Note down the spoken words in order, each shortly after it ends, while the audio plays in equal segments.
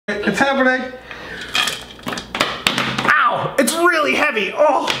happening? Ow! It's really heavy!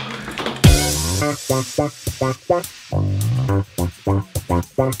 Oh!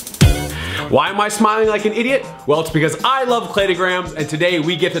 Why am I smiling like an idiot? Well, it's because I love cladograms, and today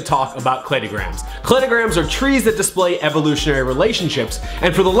we get to talk about cladograms. Cladograms are trees that display evolutionary relationships,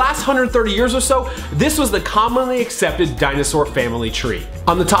 and for the last 130 years or so, this was the commonly accepted dinosaur family tree.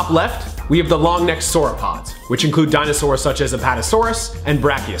 On the top left, we have the long-necked sauropods, which include dinosaurs such as Apatosaurus and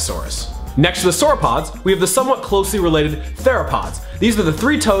Brachiosaurus. Next to the sauropods, we have the somewhat closely related theropods. These are the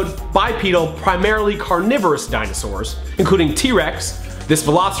three-toed, bipedal, primarily carnivorous dinosaurs, including T-Rex, this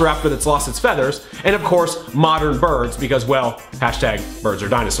velociraptor that's lost its feathers, and of course, modern birds because, well, hashtag birds are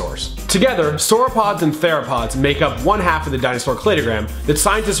dinosaurs. Together, sauropods and theropods make up one half of the dinosaur cladogram that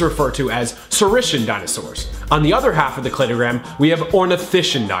scientists refer to as Saurischian dinosaurs. On the other half of the cladogram, we have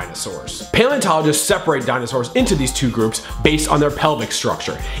Ornithischian dinosaurs. Paleontologists separate dinosaurs into these two groups based on their pelvic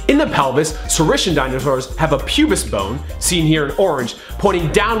structure. In the pelvis, Saurischian dinosaurs have a pubis bone, seen here in orange,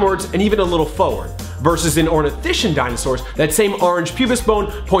 pointing downwards and even a little forward. Versus in Ornithischian dinosaurs, that same orange pubis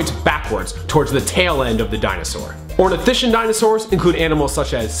bone points backwards towards the tail end of the dinosaur. Ornithischian dinosaurs include animals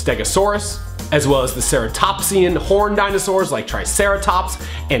such as Stegosaurus, as well as the ceratopsian horned dinosaurs like Triceratops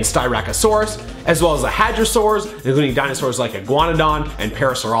and Styracosaurus, as well as the hadrosaurs, including dinosaurs like Iguanodon and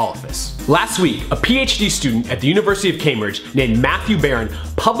Parasaurolophus. Last week, a PhD student at the University of Cambridge named Matthew Barron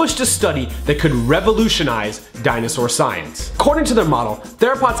published a study that could revolutionize dinosaur science. According to their model,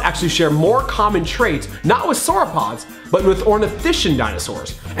 theropods actually share more common traits not with sauropods, but with Ornithischian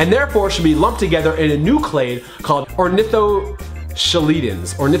dinosaurs, and therefore should be lumped together in a new clade called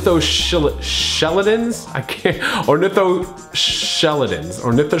Ornithoschelidans. Ornithoschelidans? I can't.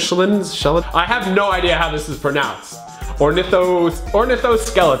 Ornithoschelidans. I have no idea how this is pronounced.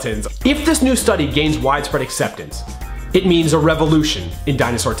 Ornithoskeletons. If this new study gains widespread acceptance, it means a revolution in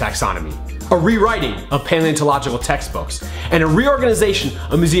dinosaur taxonomy, a rewriting of paleontological textbooks, and a reorganization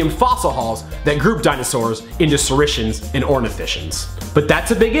of museum fossil halls that group dinosaurs into Saurischians and Ornithischians. But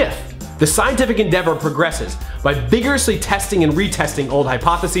that's a big if. The scientific endeavor progresses by vigorously testing and retesting old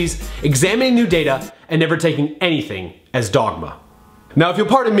hypotheses, examining new data, and never taking anything as dogma. Now, if you'll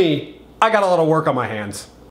pardon me, I got a lot of work on my hands.